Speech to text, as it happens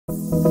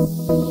Welcome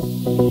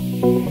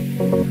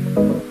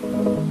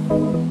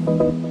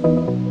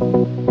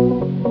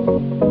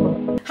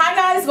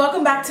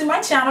back to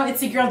my channel.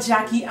 It's your girl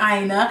Jackie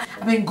Aina.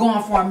 I've been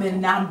gone for a minute,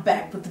 now I'm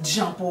back with the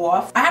jump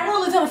off. I haven't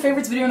really done a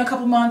favorites video in a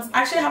couple months.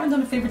 Actually, I haven't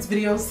done a favorites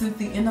video since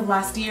the end of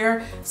last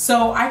year.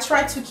 So I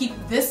tried to keep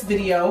this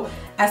video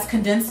as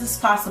condensed as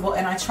possible,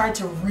 and I tried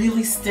to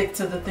really stick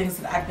to the things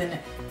that I've been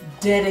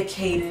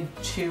dedicated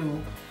to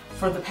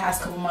for the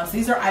past couple months.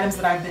 These are items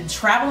that I've been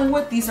traveling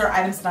with. These are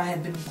items that I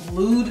have been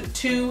glued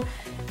to,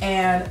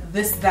 and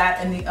this, that,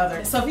 and the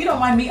other. So if you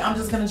don't mind me, I'm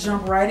just gonna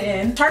jump right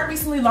in. Tarte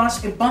recently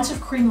launched a bunch of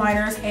cream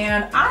liners,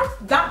 and I'm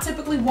not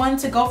typically one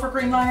to go for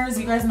cream liners.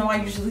 You guys know I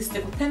usually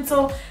stick with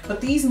pencil,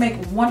 but these make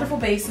wonderful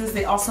bases.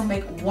 They also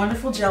make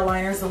wonderful gel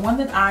liners. The one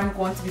that I'm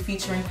going to be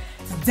featuring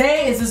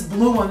today is this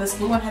blue one. This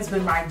blue one has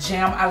been my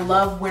jam. I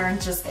love wearing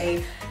just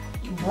a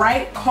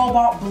bright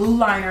cobalt blue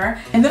liner,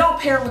 and then I'll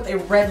pair it with a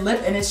red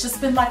lip, and it's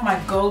just been like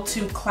my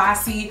go-to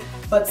classy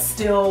but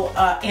still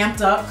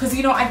amped up, because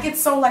you know I get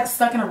so like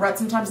stuck in a rut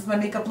sometimes with my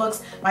makeup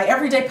looks. My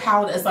everyday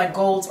palette is like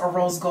golds or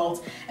rose golds,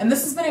 and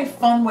this has been a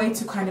fun way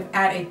to kind of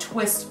add a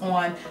twist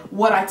on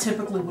what I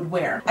typically would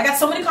wear. I got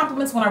so many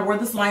compliments when I wore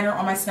this liner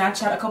on my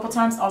Snapchat a couple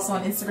times, also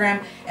on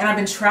Instagram, and I've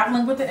been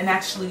traveling with it and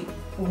actually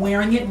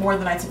wearing it more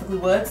than I typically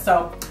would,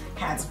 so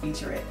had to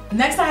feature it.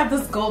 Next I have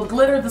this gold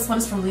glitter. This one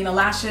is from Lena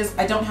Lashes.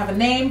 I don't have a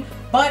name,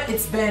 but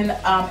it's been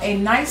a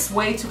nice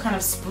way to kind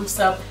of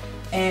spruce up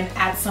and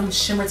add some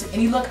shimmer to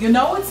any look. You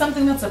know, it's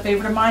something that's a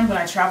favorite of mine when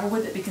I travel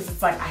with it, because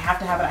it's like I have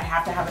to have it, I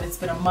have to have it. It's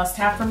been a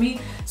must-have for me.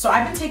 So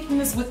I've been taking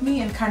this with me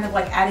and kind of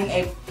like adding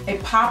a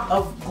pop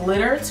of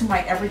glitter to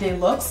my everyday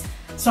looks.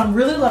 So I'm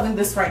really loving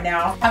this right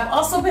now. I've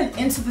also been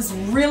into this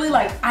really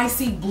like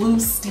icy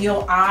blue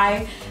steel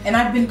eye, and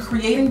I've been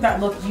creating that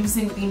look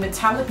using the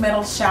metallic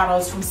metal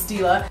shadows from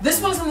Stila. This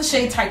one's in the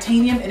shade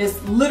Titanium. It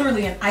is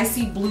literally an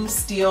icy blue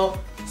steel.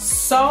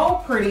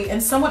 So pretty.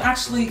 And someone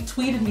actually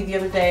tweeted me the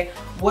other day,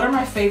 what are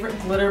my favorite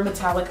glitter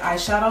metallic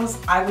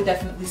eyeshadows? I would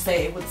definitely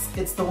say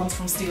it's the ones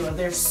from Stila.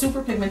 They're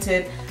super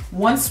pigmented,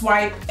 one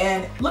swipe,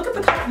 and look at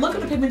the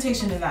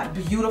pigmentation in that.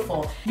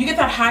 Beautiful. You get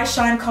that high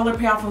shine color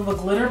payoff of a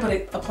glitter, but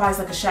it applies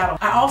like a shadow.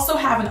 I also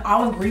have an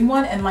olive green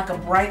one and like a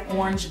bright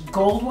orange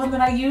gold one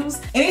that I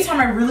use. Anytime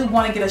I really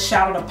want to get a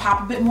shadow to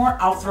pop a bit more,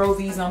 I'll throw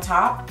these on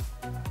top.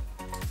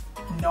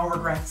 No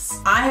regrets.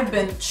 I have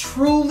been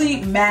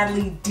truly,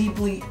 madly,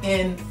 deeply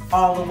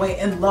all the way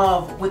in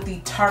love with the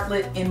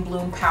Tartelette In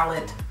Bloom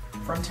palette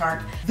from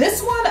Tarte.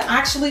 This one,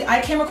 actually, I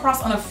came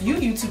across on a few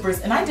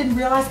YouTubers, and I didn't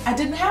realize I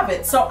didn't have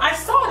it. So I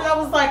saw it and I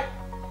was like,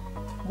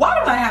 why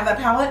don't I have that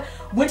palette?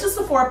 Went to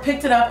Sephora,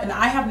 picked it up, and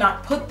I have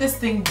not put this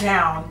thing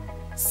down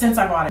since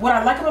I bought it. What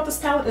I like about this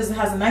palette is it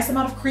has a nice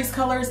amount of crease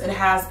colors. It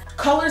has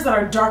colors that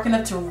are dark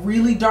enough to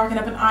really darken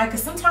up an eye,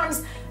 because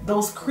sometimes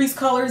those crease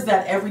colors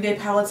that everyday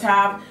palettes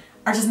have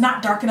are just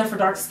not dark enough for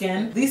dark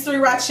skin. These three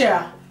right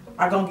here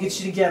are gonna get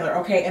you together,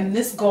 okay? And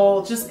this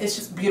gold, it's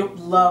just beautiful.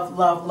 Love,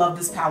 love, love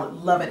this palette.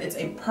 Love it. It's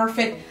a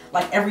perfect,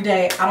 like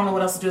everyday, I don't know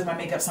what else to do with my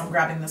makeup, so I'm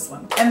grabbing this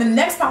one. And the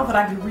next palette that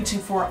I've been reaching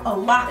for a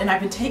lot, and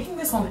I've been taking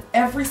this on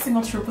every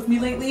single trip with me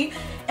lately,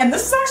 and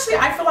this is actually,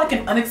 I feel like,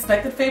 an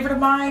unexpected favorite of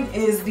mine,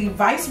 is the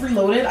Vice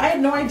Reloaded. I had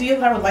no idea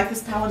that I would like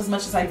this palette as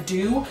much as I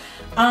do.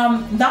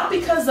 Not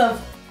because of,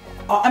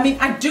 I mean,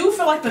 I do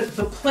feel like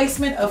the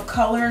placement of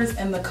colors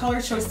and the color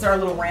choices are a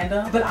little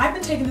random, but I've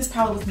been taking this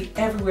palette with me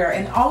everywhere.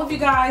 And all of you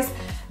guys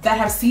that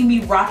have seen me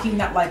rocking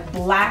that like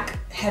black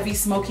heavy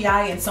smoky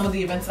eye in some of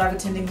the events that I've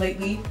attending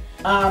lately,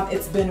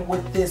 it's been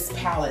with this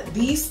palette.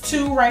 These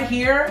two right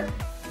here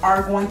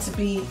are going to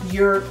be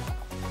your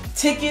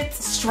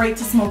tickets straight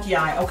to smoky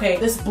eye, okay?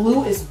 This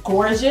blue is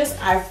gorgeous.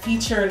 I've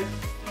featured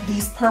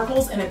these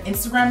purples in an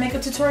Instagram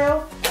makeup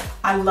tutorial.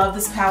 I love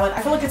this palette.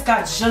 I feel like it's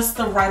got just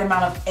the right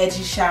amount of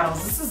edgy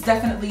shadows. This is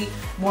definitely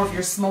more of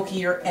your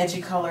smoky or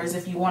edgy colors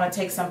if you want to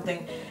take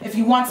something, if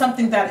you want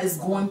something that is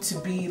going to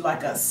be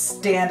like a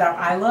standout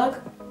eye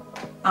look.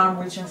 I'm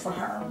reaching for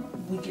her.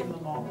 We getting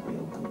along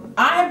real good.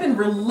 I have been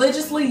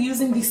religiously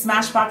using the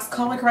Smashbox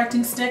color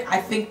correcting stick. I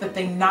think that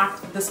they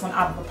knocked this one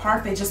out of the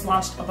park. They just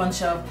launched a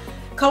bunch of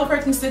color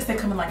correcting sticks. They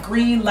come in like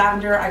green,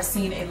 lavender. I've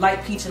seen a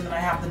light peach, and then I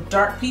have the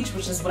dark peach,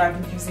 which is what I've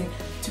been using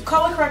to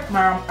color correct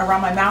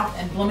around my mouth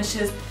and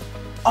blemishes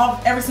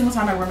every single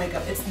time I wear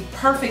makeup. It's the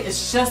perfect,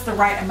 it's just the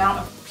right amount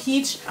of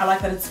peach. I like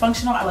that it's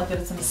functional. I like that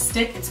it's in a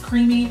stick. It's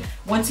creamy.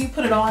 Once you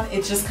put it on,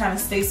 it just kind of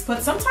stays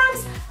put.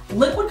 Sometimes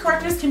liquid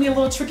correctors can be a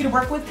little tricky to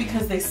work with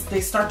because they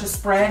start to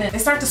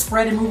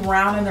spread and move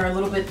around, and they're a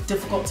little bit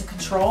difficult to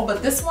control.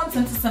 But this one,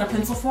 since it's in a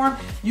pencil form,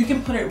 you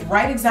can put it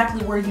right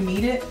exactly where you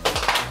need it,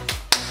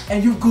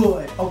 and you're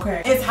good,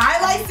 okay? It's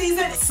highlight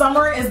season.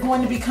 Summer is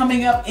going to be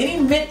coming up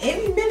any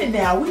minute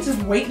now. We're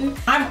just waiting.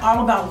 I'm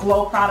all about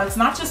glow products,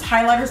 not just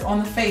highlighters on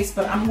the face,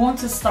 but I'm going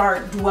to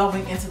start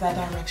delving into that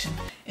direction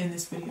in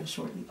this video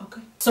shortly,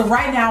 okay? So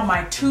right now,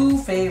 my two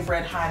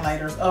favorite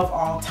highlighters of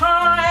all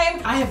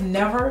time. I have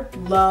never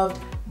loved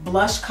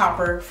Blush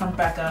Copper from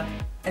Becca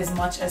as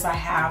much as I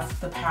have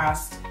the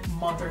past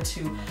month or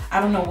two. I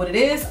don't know what it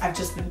is. I've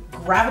just been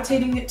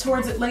gravitating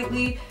towards it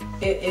lately.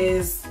 It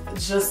is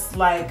just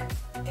like,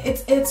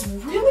 it's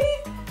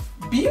really,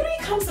 beauty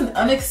comes in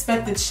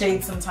unexpected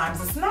shades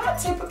sometimes. It's not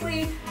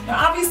typically,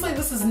 now obviously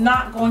this is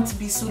not going to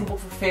be suitable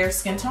for fair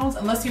skin tones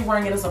unless you're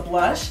wearing it as a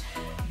blush,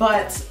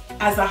 but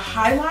as a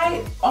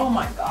highlight, oh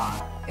my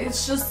God,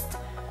 it's just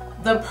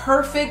the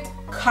perfect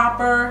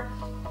copper.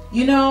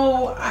 You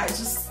know,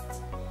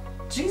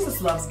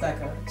 Jesus loves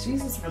Becca.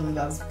 Jesus really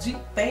loves,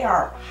 they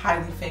are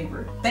highly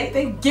favored.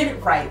 They get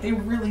it right, they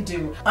really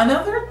do.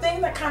 Another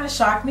thing that kind of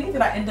shocked me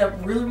that I end up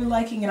really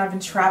liking and I've been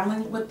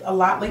traveling with a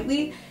lot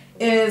lately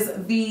is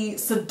the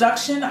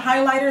Seduction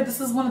highlighter. This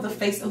is one of the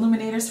face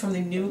illuminators from the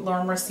new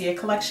Laura Mercier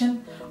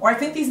collection, or I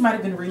think these might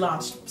have been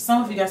relaunched.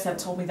 Some of you guys have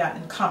told me that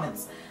in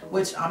comments,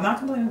 which I'm not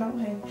complaining about,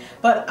 hey.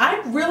 But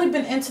I've really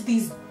been into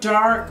these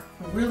dark,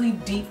 really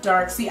deep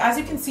dark. See, as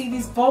you can see,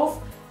 these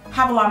both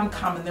have a lot in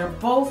common. They're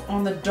both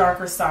on the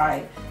darker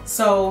side.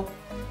 So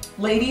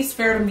ladies,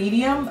 fair to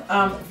medium,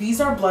 these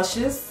are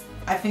blushes.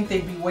 I think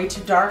they'd be way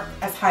too dark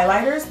as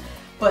highlighters,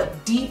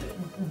 but deep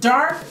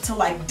dark to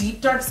like deep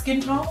dark skin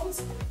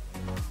tones,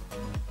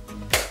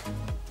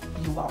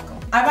 you're welcome.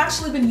 I've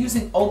actually been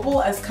using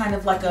Opal as kind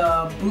of like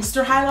a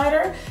booster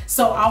highlighter.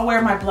 So I'll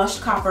wear my blush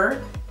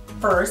copper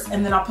first,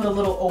 and then I'll put a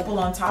little Opal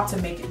on top to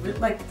make it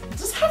like,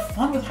 just have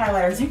fun with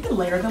highlighters. You can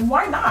layer them,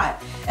 why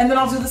not? And then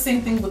I'll do the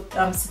same thing with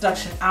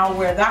Seduction. I'll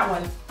wear that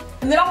one,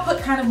 and then I'll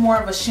put kind of more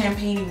of a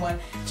champagne-y one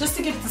just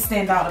to get it to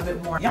stand out a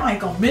bit more. Y'all ain't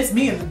gonna miss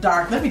me in the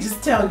dark, let me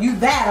just tell you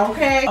that,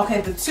 okay?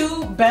 Okay, the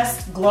two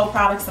best glow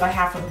products that I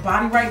have for the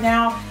body right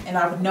now, and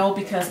I would know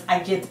because I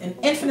get an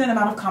infinite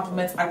amount of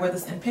compliments. I wear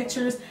this in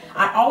pictures.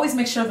 I always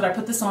make sure that I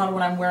put this on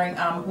when I'm wearing,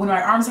 when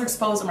my arms are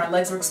exposed or my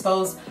legs are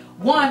exposed.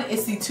 One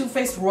is the Too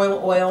Faced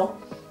Royal Oil,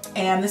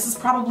 and this is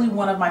probably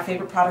one of my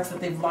favorite products that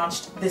they've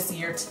launched this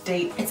year to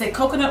date. It's a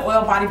coconut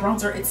oil body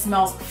bronzer. It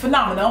smells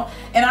phenomenal,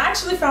 and I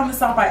actually found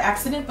this out by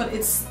accident, but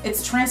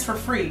it's transfer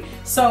free.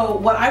 So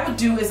what I would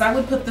do is I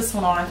would put this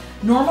one on.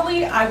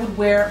 Normally I would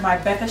wear my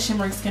Becca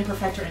Shimmering Skin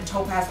Perfector in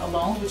Topaz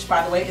alone, which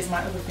by the way is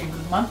my other favorite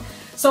of the month.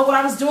 So what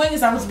I was doing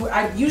is I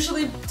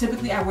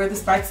wear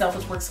this by itself,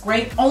 which works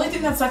great. Only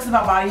thing that sucks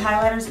about body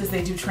highlighters is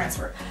they do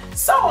transfer.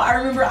 So I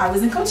remember I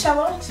was in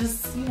Coachella,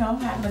 just, you know,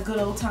 having a good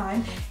old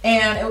time.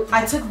 And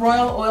I took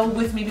Royal Oil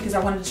with me because I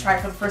wanted to try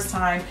it for the first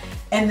time.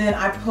 And then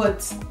I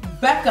put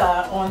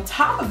Becca on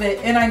top of it,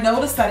 and I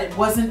noticed that it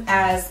wasn't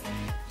as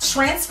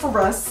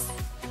transferous,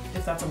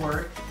 if that's a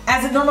word,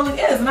 as it normally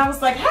is. And I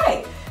was like,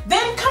 hey,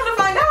 then come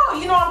to find out,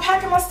 you know, I'm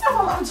packing my stuff.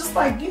 I'm just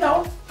like, you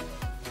know,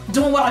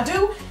 doing what I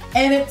do.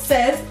 And it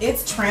says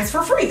it's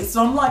transfer free.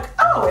 So I'm like,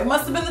 oh, it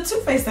must have been the Too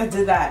Faced that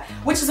did that,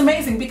 which is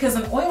amazing because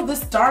an oil this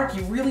dark,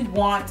 you really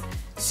want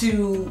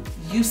to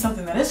use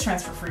something that is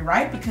transfer free,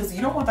 right? Because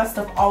you don't want that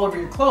stuff all over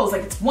your clothes.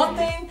 Like, it's one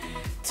thing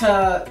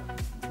to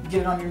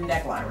get it on your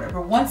neckline, right?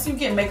 But once you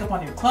get makeup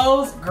on your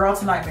clothes, girl,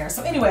 it's a nightmare.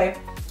 So anyway,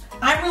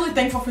 I'm really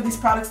thankful for these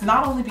products,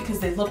 not only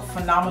because they look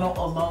phenomenal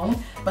alone,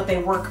 but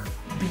they work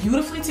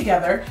beautifully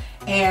together.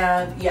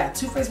 And yeah,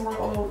 Too Faced Royal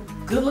Oil,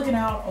 good looking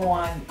out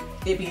on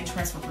it being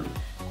transfer free.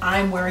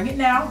 I'm wearing it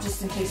now,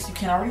 just in case you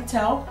can't already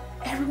tell.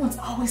 Everyone's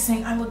always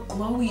saying I look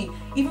glowy.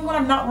 Even when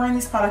I'm not wearing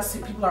these products,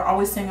 people are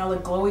always saying I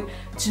look glowy.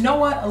 But you know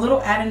what? A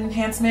little added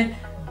enhancement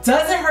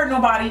doesn't hurt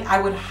nobody.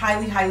 I would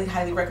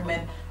highly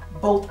recommend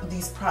both of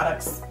these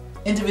products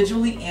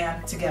individually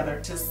and together.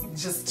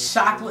 Just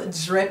chocolate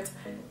dripped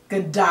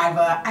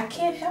Godiva. I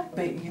can't help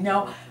it, you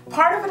know.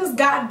 Part of it is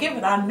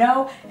God-given, I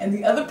know, and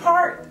the other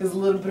part is a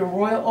little bit of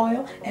Royal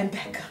Oil and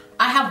Becca.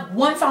 I have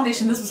one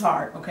foundation. This was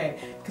hard, okay,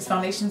 because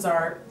foundations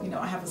are, you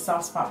know, I have a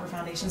soft spot for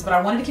foundations, but I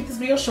wanted to keep this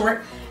video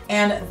short.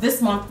 And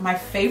this month, my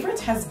favorite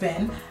has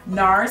been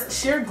NARS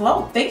Sheer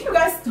Glow. Thank you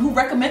guys who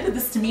recommended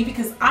this to me,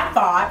 because I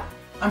thought,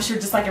 I'm sure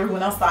just like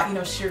everyone else thought, you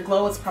know, Sheer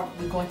Glow is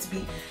probably going to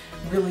be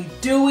really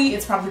dewy.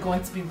 It's probably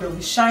going to be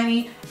really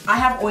shiny. I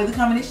have oily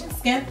combination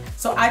skin,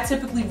 so I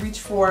typically reach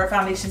for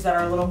foundations that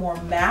are a little more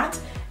matte,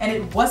 and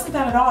it wasn't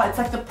that at all. It's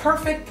like the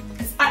perfect,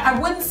 I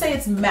wouldn't say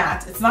it's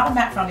matte. It's not a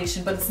matte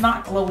foundation, but it's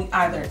not glowy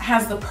either. It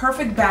has the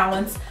perfect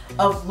balance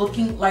of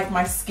looking like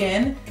my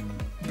skin.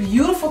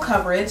 Beautiful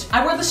coverage.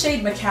 I wear the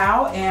shade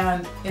Macau,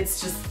 and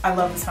it's just, I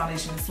love this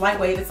foundation. It's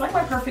lightweight. It's like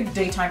my perfect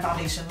daytime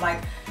foundation.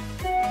 Like,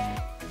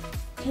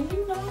 can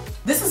you know?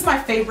 This is my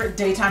favorite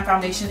daytime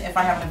foundation if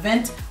I have an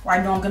event where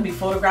I know I'm gonna be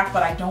photographed,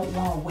 but I don't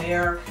want to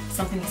wear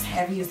something as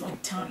heavy as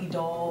like Teint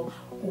Idole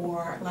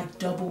or like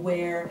double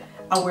wear.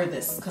 I'll wear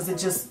this because it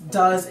just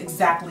does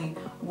exactly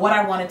what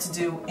I want it to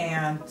do,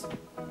 and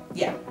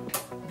yeah,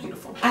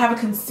 beautiful. I have a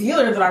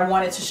concealer that I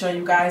wanted to show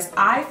you guys.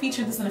 I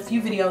featured this in a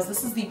few videos.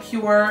 This is the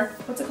Pure,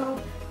 what's it called?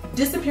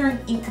 Disappearing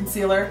Ink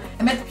Concealer.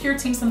 I met the Pure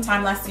team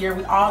sometime last year.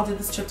 We all did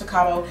this trip to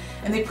Cabo,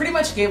 and they pretty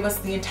much gave us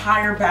the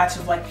entire batch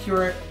of like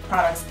Pure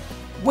products,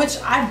 which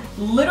I've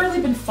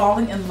literally been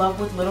falling in love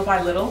with little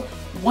by little.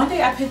 One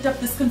day I picked up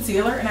this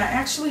concealer and I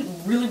actually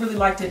really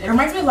liked it. It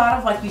reminds me a lot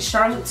of like the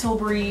Charlotte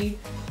Tilbury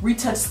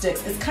Retouch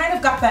Sticks. It's kind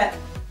of got that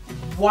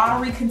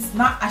watery,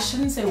 I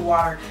shouldn't say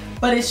water,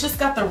 but it's just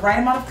got the right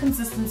amount of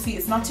consistency.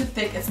 It's not too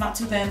thick, it's not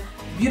too thin.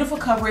 Beautiful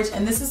coverage,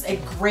 and this is a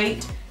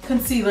great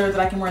concealer that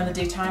I can wear in the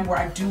daytime where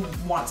I do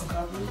want some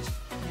coverage,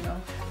 you know,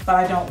 but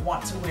I don't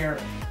want to wear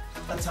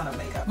a ton of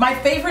makeup. My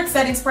favorite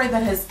setting spray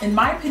that has, in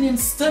my opinion,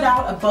 stood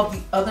out above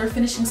the other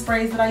finishing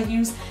sprays that I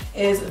use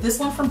is this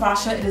one from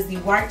Basha. It is the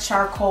White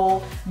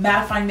Charcoal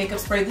Mattifying Makeup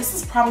Spray. This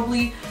is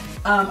probably,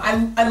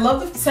 I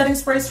love the setting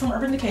sprays from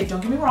Urban Decay,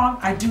 don't get me wrong.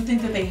 I do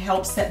think that they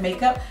help set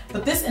makeup,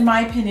 but this, in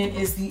my opinion,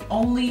 is the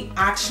only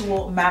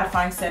actual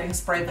mattifying setting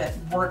spray that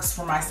works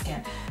for my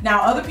skin.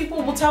 Now, other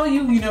people will tell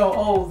you, you know,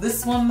 oh,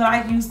 this one that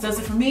I use does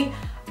it for me.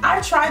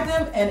 I've tried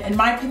them, and in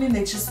my opinion,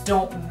 they just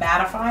don't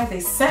mattify. They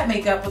set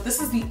makeup, but this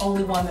is the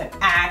only one that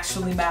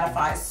actually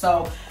mattifies.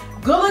 So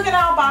good looking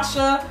out,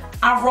 Basha.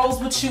 I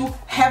rolls with you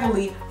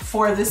heavily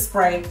for this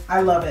spray. I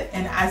love it,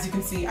 and as you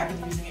can see, I've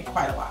been using it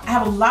quite a lot. I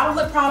have a lot of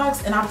lip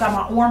products, and I've got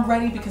my arm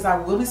ready because I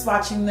will be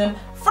swatching them.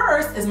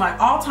 First is my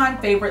all-time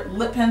favorite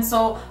lip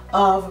pencil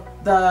of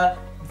the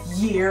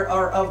year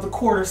or of the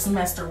quarter,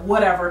 semester,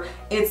 whatever.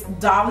 It's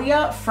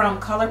Dahlia from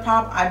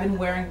ColourPop. I've been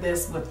wearing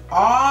this with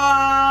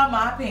all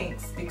my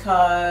pinks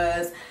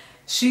because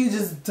she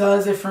just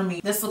does it for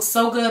me. This looks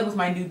so good with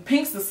my nude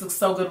pinks. This looks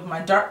so good with my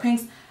dark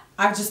pinks.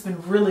 I've just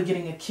been really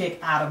getting a kick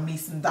out of me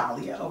some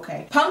Dahlia,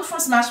 okay? Punk from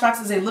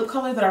Smashbox is a lip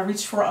color that I've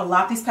reached for a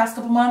lot these past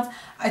couple months.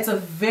 It's a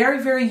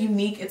very, very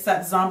unique, it's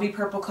that zombie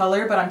purple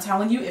color, but I'm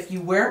telling you, if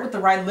you wear it with the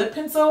right lip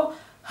pencil,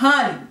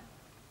 honey,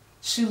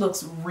 she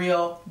looks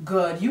real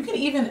good. You can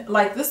even,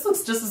 like, this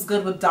looks just as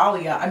good with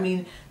Dahlia. I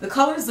mean, the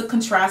colors are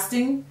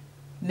contrasting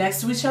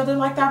next to each other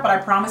like that, but I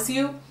promise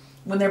you,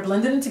 when they're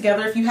blended in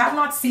together, if you have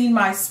not seen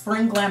my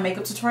Spring Glam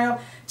makeup tutorial,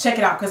 check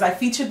it out because I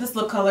featured this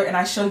lip color and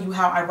I show you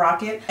how I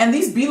rock it. And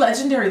these Be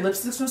Legendary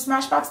lipsticks from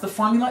Smashbox, the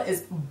formula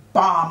is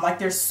bomb. Like,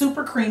 they're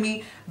super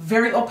creamy,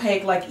 very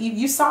opaque. Like,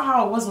 you saw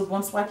how it was with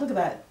one swipe. Look at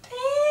that.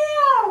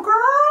 Damn, girl.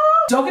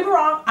 Don't get me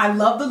wrong, I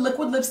love the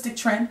liquid lipstick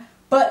trend,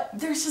 but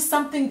there's just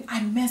something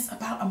I miss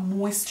about a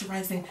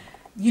moisturizing,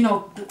 you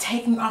know,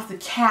 taking off the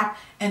cap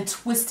and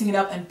twisting it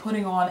up and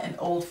putting on an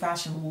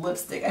old-fashioned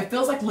lipstick. It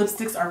feels like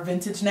lipsticks are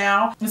vintage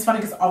now. It's funny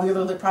because all the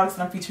other lip products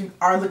that I'm featuring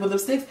are liquid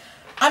lipsticks.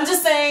 I'm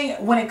just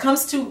saying, when it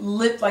comes to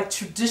like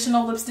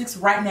traditional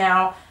lipsticks right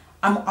now,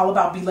 I'm all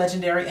about Be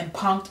Legendary, and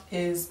Punked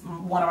is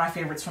one of my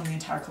favorites from the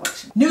entire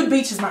collection. Nude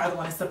Beach is my other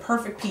one. It's the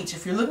perfect peach.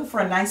 If you're looking for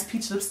a nice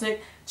peach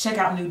lipstick, check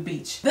out Nude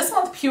Beach. This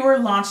month, Pierr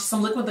launched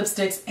some liquid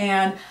lipsticks,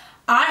 and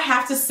I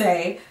have to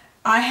say,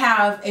 I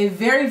have a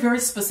very, very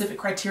specific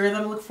criteria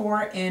that I look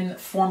for in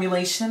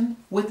formulation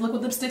with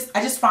liquid lipsticks.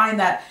 I just find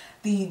that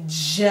the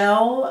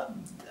gel,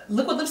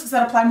 liquid lipsticks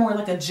that apply more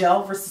like a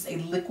gel versus a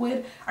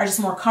liquid are just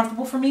more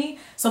comfortable for me.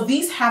 So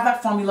these have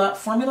that formula.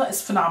 Formula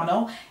is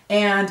phenomenal.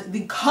 And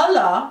the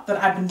color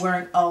that I've been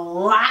wearing a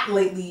lot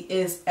lately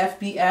is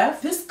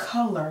FBF. This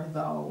color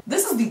though,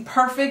 this is the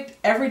perfect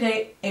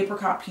everyday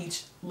apricot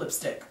peach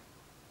lipstick.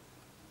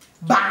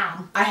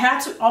 Bam! I had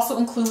to also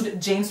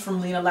include James from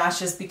Lena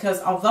Lashes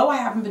because although I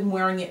haven't been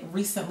wearing it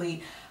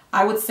recently,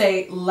 I would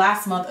say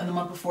last month and the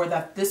month before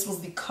that this was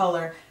the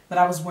color that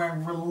I was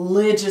wearing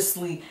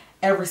religiously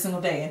every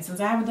single day. And since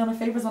I haven't done a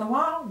favors in a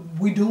while,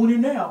 we doing it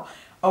now.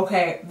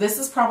 Okay, this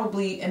is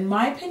probably, in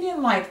my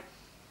opinion, like,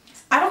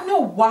 I don't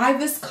know why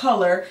this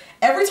color,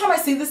 every time I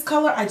see this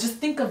color, I just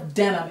think of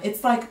denim.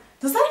 It's like,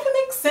 does that even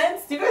make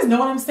sense? Do you guys know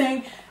what I'm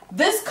saying?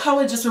 This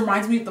color just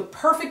reminds me of the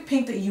perfect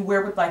pink that you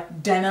wear with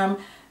like denim.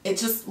 It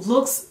just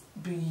looks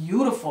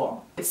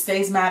beautiful. It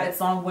stays matte,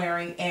 it's long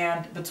wearing,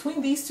 and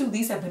between these two,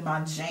 these have been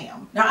my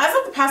jam. Now, as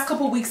of the past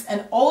couple weeks,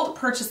 an old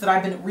purchase that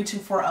I've been reaching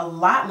for a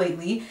lot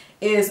lately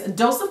is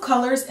Dose of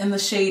Colors in the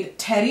shade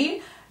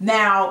Teddy.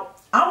 Now,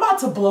 I'm about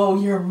to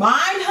blow your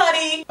mind,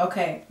 honey.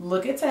 Okay,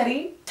 look at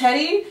Teddy.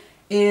 Teddy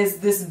is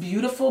this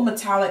beautiful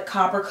metallic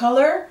copper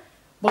color,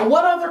 but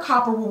what other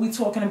copper were we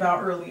talking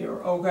about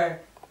earlier? Okay,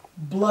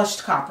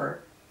 blushed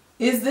copper.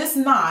 Is this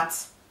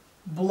not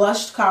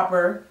blushed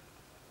copper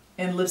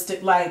in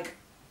lipstick, like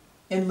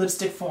in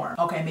lipstick form?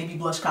 Okay, maybe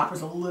blush copper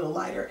is a little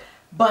lighter,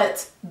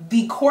 but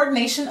the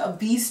coordination of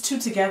these two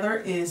together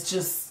is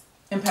just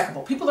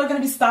impeccable. People are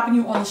going to be stopping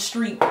you on the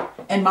street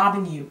and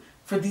mobbing you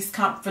for this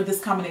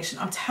combination.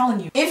 I'm telling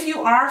you. If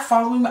you are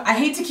following me, I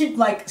hate to keep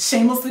like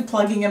shamelessly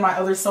plugging in my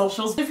other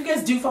socials. If you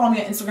guys do follow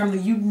me on Instagram,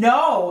 then you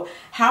know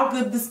how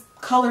good this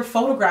color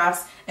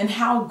photographs and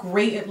how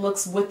great it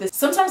looks with this.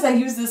 Sometimes I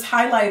use this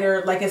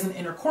highlighter like as an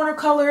inner corner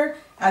color,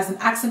 as an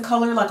accent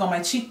color, like on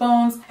my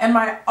cheekbones. And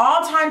my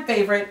all-time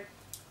favorite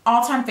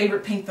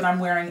pink that I'm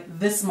wearing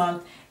this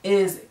month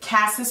is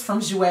Cassis from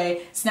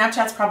Jouer.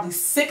 Snapchat's probably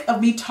sick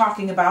of me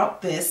talking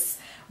about this,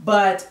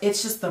 but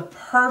it's just the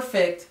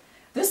perfect,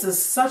 this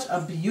is such a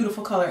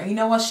beautiful color. And you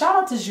know what? Shout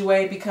out to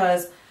Jouer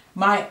because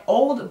my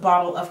old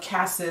bottle of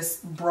Cassis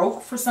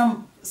broke for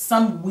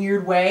some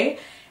weird way,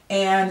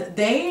 and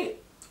they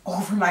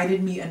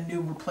overnighted me a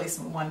new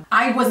replacement one.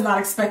 I was not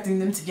expecting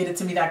them to get it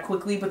to me that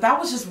quickly, but that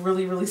was just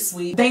really, really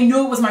sweet. They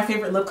knew it was my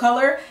favorite lip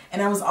color,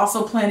 and I was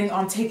also planning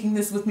on taking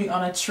this with me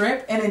on a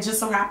trip, and it just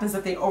so happens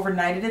that they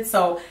overnighted it,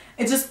 so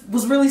it just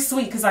was really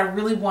sweet because I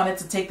really wanted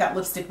to take that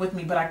lipstick with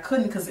me, but I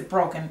couldn't because it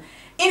broke. And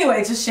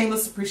anyway, just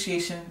shameless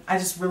appreciation. I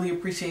just really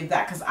appreciate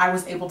that because I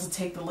was able to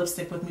take the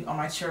lipstick with me on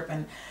my trip,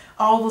 and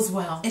all was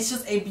well. It's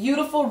just a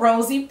beautiful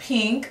rosy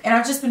pink, and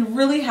I've just been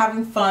really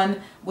having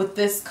fun with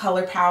this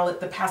color palette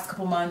the past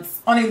couple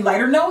months. On a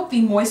lighter note,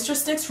 the moisture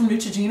sticks from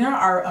Neutrogena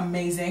are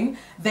amazing.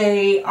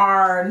 They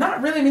are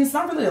not really, I mean, it's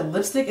not really a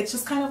lipstick, it's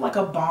just kind of like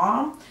a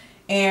balm.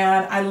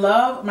 And I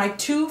love, my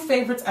two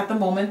favorites at the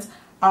moment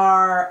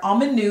are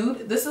Almond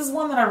Nude. This is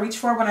one that I reach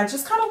for when I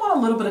just kind of want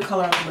a little bit of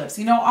color on the lips.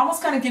 You know,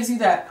 almost kind of gives you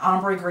that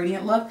ombre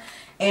gradient look.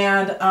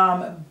 And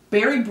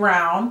Berry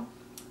Brown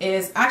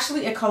is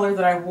actually a color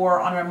that I wore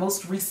on my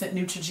most recent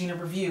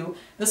Neutrogena review.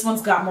 This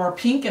one's got more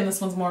pink and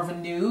this one's more of a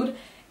nude.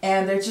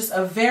 And they're just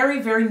a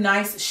very, very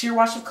nice sheer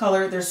wash of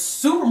color. They're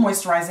super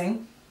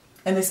moisturizing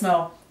and they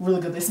smell really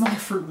good. They smell like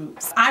Fruit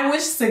Loops. I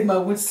wish Sigma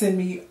would send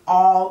me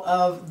all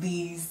of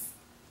these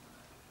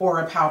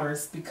Aura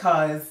powders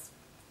because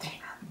they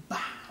are bomb.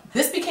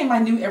 This became my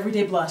new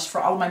everyday blush for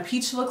all of my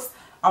peach looks,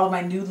 all of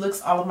my nude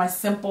looks, all of my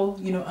simple,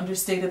 you know,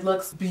 understated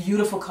looks.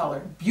 Beautiful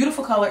color.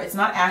 Beautiful color. It's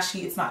not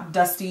ashy. It's not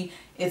dusty.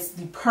 It's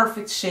the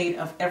perfect shade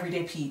of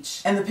everyday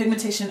peach. And the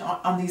pigmentation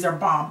on these are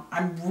bomb.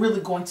 I'm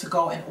really going to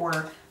go and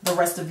order the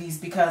rest of these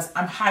because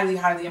I'm highly,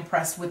 highly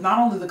impressed with not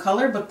only the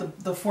color,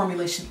 but the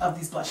formulation of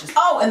these blushes.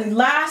 Oh, and the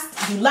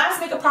last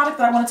makeup product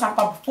that I want to talk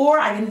about before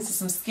I get into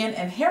some skin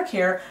and hair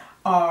care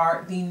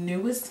are the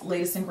newest,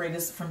 latest, and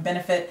greatest from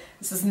Benefit.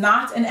 This is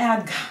not an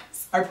ad,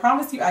 guys. I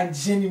promise you, I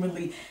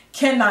genuinely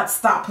cannot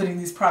stop putting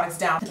these products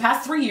down. The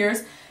past 3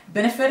 years,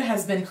 Benefit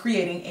has been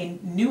creating a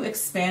new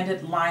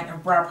expanded line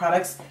of brow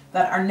products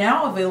that are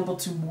now available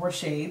to more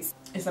shades.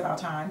 It's about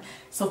time.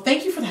 So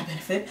thank you for that,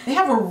 Benefit. They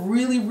have a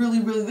really,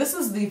 this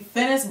is the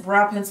thinnest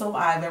brow pencil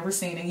I've ever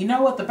seen. And you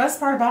know what? The best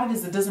part about it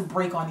is it doesn't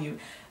break on you.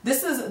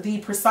 This is the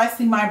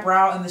Precisely My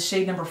Brow in the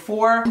shade number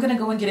 4. I'm gonna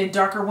go and get a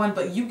darker one,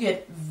 but you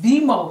get the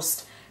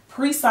most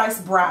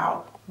precise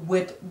brow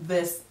with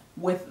this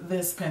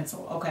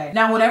pencil, okay?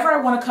 Now, whenever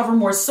I want to cover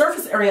more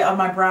surface area of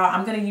my brow,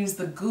 I'm going to use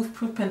the Goof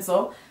Proof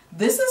pencil.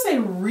 This is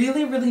a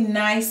really, really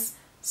nice,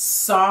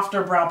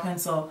 softer brow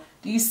pencil.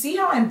 Do you see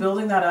how I'm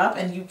building that up?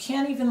 And you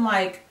can't even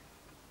like,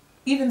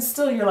 even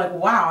still, you're like,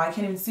 wow, I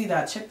can't even see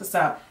that. Check this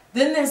out.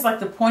 Then there's like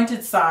the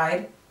pointed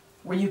side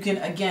where you can,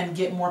 again,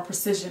 get more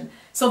precision.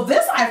 So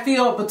this, I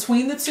feel,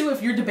 between the two,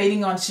 if you're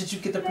debating on should you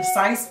get the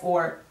precise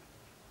or...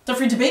 So if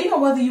you're debating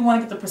on whether you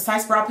want to get the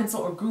Precise Brow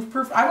Pencil or Goof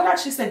Proof, I would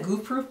actually say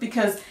Goof Proof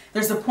because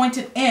there's a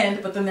pointed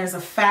end, but then there's a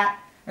fat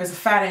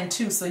end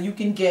too. So you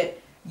can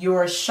get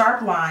your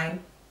sharp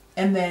line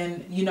and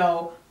then, you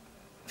know,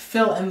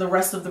 fill in the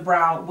rest of the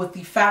brow with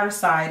the fatter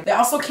side. They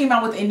also came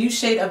out with a new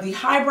shade of the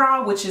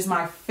Highbrow, which is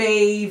my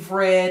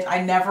favorite.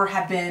 I never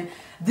have been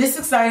this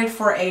excited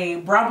for a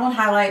brow bone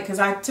highlight because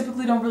I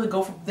typically don't really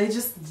go for, they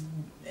just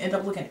end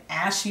up looking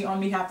ashy on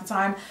me half the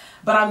time.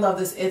 But I love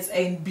this. It's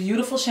a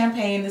beautiful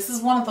champagne. This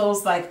is one of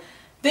those like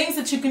things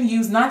that you can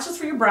use not just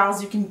for your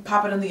brows. You can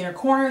pop it in the inner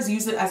corners,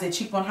 use it as a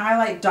cheekbone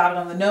highlight, dot it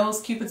on the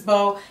nose, Cupid's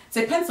bow. It's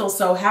a pencil,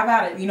 so have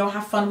at it. You know,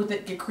 have fun with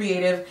it, get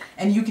creative,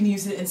 and you can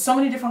use it in so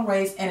many different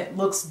ways, and it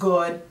looks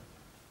good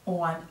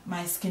on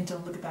my skin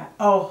tone. Look at that.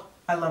 Oh,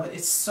 I love it.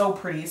 It's so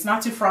pretty. It's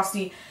not too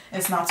frosty.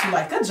 It's not too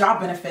light. Good job,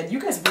 Benefit. You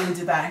guys really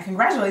did that. And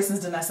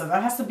congratulations, Danessa.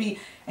 That has to be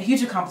a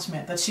huge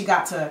accomplishment that she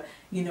got to,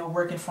 you know,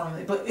 work and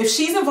formulate. But if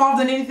she's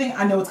involved in anything,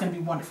 I know it's going to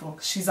be wonderful.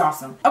 She's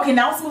awesome. Okay,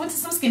 now let's move into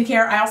some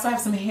skincare. I also have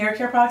some hair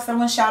care products that I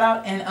want to shout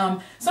out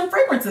and some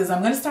fragrances.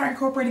 I'm going to start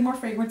incorporating more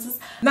fragrances.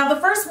 Now, the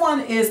first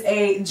one is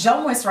a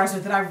gel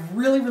moisturizer that I've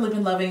really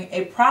been loving.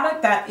 A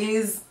product that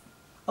is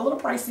a little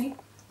pricey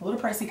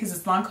because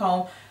it's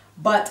Lancome,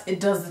 but it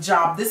does the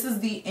job. This is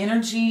the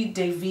Energy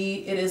de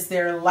V. It is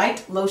their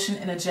light lotion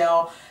in a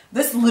gel.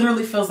 This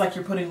literally feels like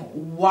you're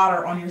putting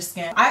water on your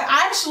skin.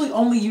 I actually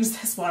only use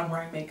this while I'm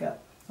wearing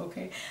makeup.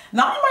 Okay,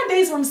 not on my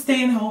days where I'm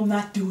staying home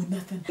not doing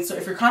nothing. So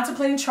if you're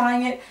contemplating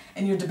trying it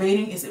and you're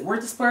debating, is it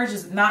worth the splurge,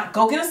 is it not,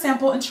 go get a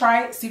sample and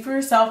try it, see for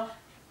yourself.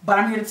 But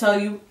I'm here to tell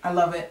you, I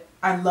love it.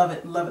 I love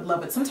it, love it,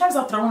 love it. Sometimes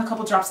I'll throw in a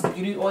couple drops of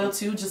beauty oil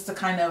too, just to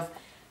kind of,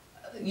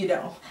 you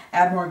know,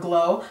 add more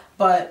glow,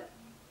 but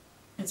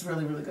it's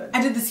really good.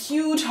 I did this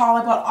huge haul.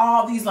 I bought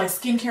all these like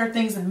skincare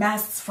things and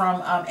masks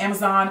from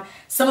Amazon.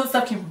 Some of the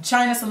stuff came from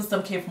China, some of the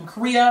stuff came from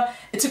Korea.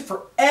 It took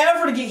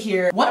forever to get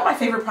here. One of my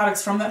favorite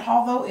products from that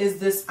haul though is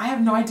this, I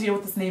have no idea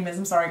what this name is,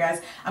 I'm sorry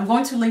guys. I'm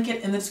going to link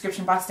it in the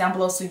description box down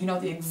below so you know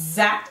the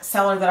exact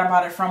seller that I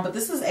bought it from, but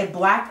this is a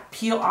black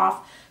peel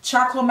off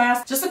charcoal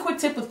mask. Just a quick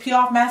tip with peel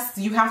off masks,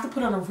 you have to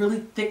put on a really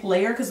thick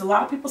layer because a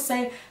lot of people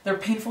say they're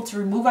painful to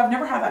remove. I've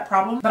never had that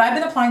problem, but I've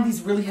been applying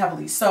these really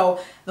heavily.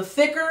 So the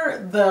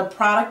thicker the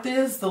product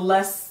is, the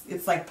less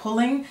it's like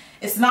pulling.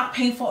 It's not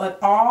painful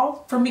at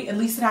all for me, at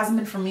least it hasn't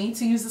been for me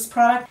to use this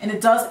product, and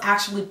it does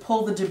actually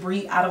pull the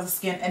debris out of the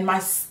skin, and my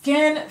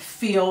skin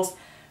feels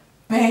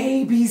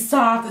baby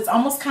soft. It's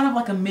almost kind of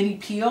like a mini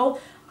peel.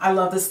 I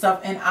love this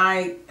stuff, and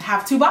I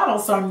have 2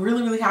 bottles, so I'm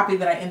really, really happy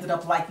that I ended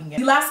up liking it.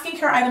 The last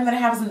skincare item that I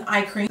have is an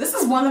eye cream. This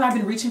is one that I've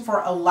been reaching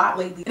for a lot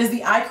lately. It is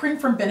the eye cream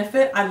from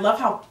Benefit. I love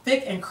how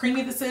thick and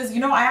creamy this is. You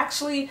know, I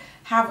actually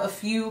have a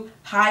few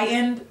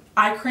high-end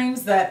eye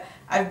creams that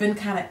I've been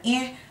kind of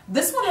eh.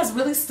 This one has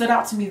really stood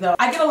out to me though.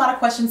 I get a lot of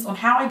questions on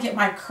how I get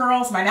my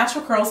curls, my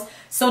natural curls,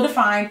 so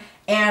defined,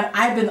 and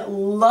I've been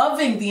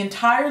loving the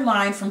entire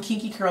line from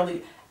Kinky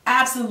Curly.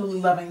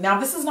 Absolutely loving. Now,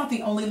 this is not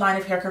the only line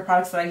of hair care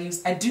products that I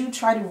use. I do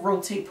try to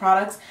rotate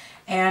products,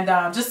 and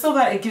just so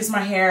that it gives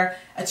my hair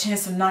a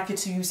chance to not get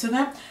too used to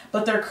them.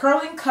 But their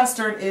curling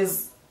custard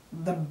is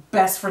the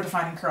best for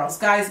defining curls,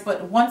 guys.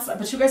 But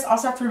you guys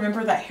also have to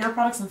remember that hair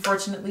products,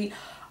 unfortunately,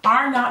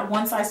 are not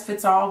one size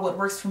fits all. What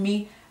works for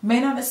me may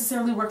not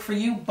necessarily work for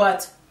you,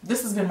 but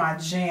this has been my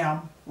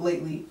jam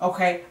lately.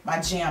 Okay, my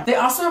jam. They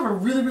also have a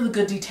really, really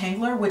good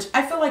detangler, which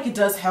I feel like it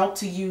does help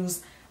to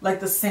use like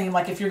the same,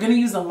 like if you're going to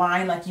use a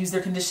line, like use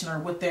their conditioner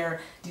with their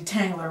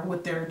detangler,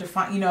 with their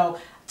define, you know,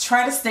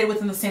 try to stay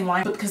within the same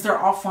line, but because they're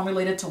all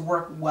formulated to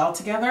work well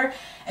together.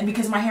 And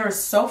because my hair is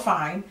so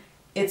fine,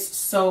 it's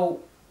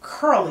so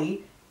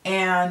curly,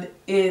 and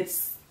it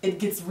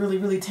gets really,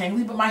 really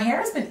tangly, but my hair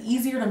has been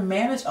easier to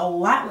manage a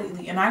lot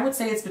lately. And I would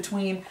say it's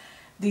between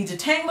the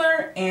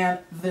detangler and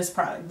this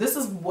product. This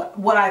is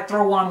what I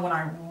throw on when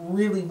I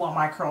really want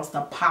my curls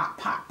to pop,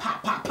 pop,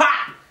 pop, pop, pop.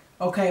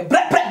 Okay,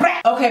 blah, blah,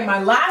 blah. Okay,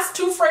 my last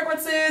 2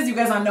 fragrances, you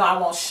guys, I know I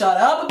won't shut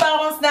up about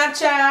on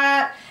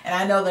Snapchat, and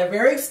I know they're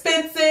very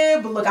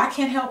expensive, but look, I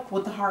can't help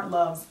what the heart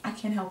loves. I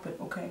can't help it,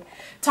 okay?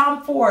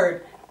 Tom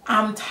Ford,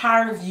 I'm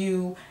tired of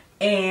you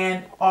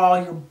and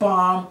all your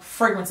bomb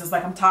fragrances.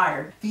 Like, I'm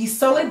tired. The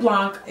Soleil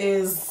Blanc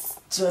is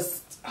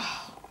just,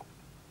 oh,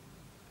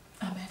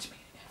 a match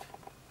made in heaven.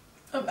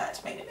 A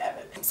match made in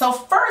heaven. So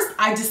first,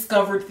 I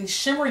discovered the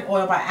shimmering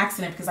oil by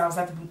accident because I was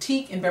at the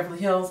boutique in Beverly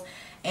Hills,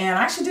 and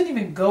I actually didn't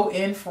even go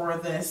in for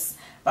this,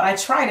 but I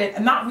tried it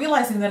and not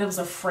realizing that it was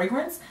a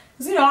fragrance.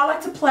 Because, you know, I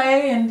like to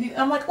play, and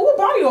I'm like, oh,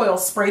 body oil,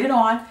 sprayed it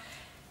on.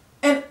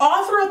 And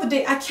all throughout the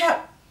day, I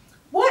kept,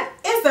 what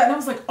is that? And I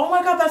was like, oh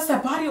my God, that's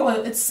that body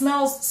oil. It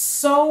smells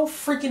so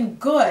freaking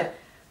good.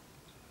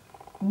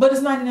 But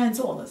it's 99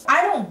 dollars.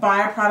 I don't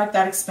buy a product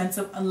that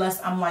expensive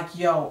unless I'm like,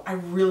 yo, I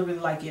really, really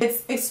like it.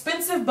 It's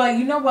expensive, but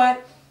you know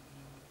what?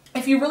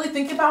 If you really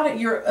think about it,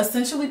 you're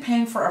essentially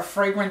paying for a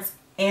fragrance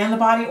and the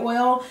body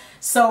oil,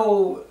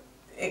 so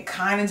it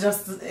kind of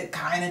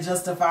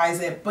justifies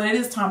it. But it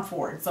is Tom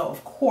Ford, so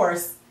of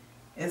course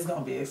it's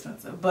gonna be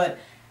expensive. But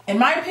in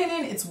my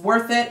opinion, it's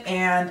worth it,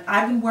 and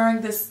I've been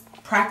wearing this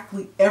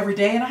practically every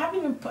day, and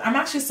I'm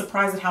actually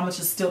surprised at how much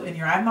is still in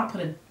here. I have not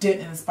put a dent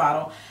in this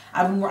bottle.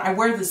 I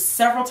wear this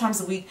several times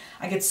a week.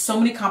 I get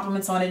so many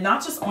compliments on it,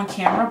 not just on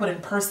camera, but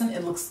in person.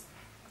 It looks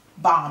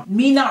bomb.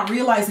 Me not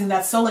realizing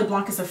that Soleil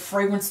Blanc is a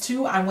fragrance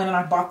too, I went and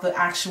I bought the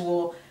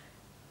actual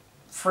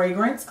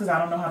fragrance because I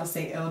don't know how to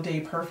say Eau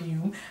de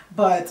perfume,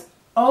 but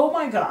oh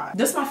my God,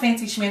 this is my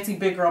fancy schmancy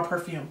big girl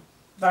perfume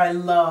that I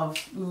love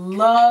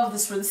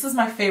this. This is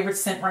my favorite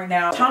scent right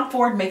now. Tom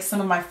Ford makes some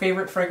of my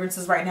favorite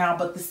fragrances right now,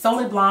 but the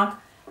Soleil Blanc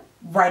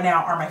right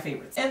now are my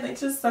favorites, and they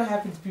just so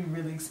happen to be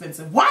really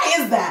expensive. Why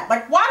is that?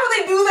 Like, why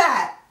do they do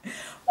that?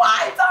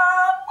 Why,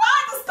 Tom?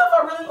 Why the stuff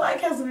I really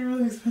like has to be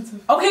really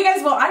expensive? Okay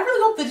guys, well, I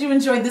really hope that you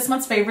enjoyed this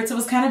month's favorites. It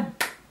was kind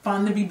of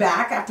fun to be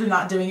back after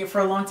not doing it for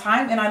a long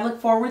time, and I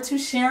look forward to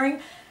sharing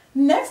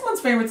next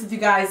month's favorites with you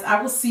guys.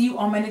 I will see you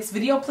on my next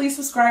video. Please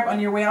subscribe on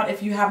your way out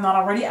if you have not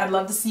already. I'd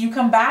love to see you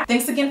come back.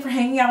 Thanks again for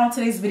hanging out on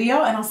today's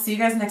video, and I'll see you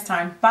guys next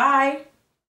time. Bye!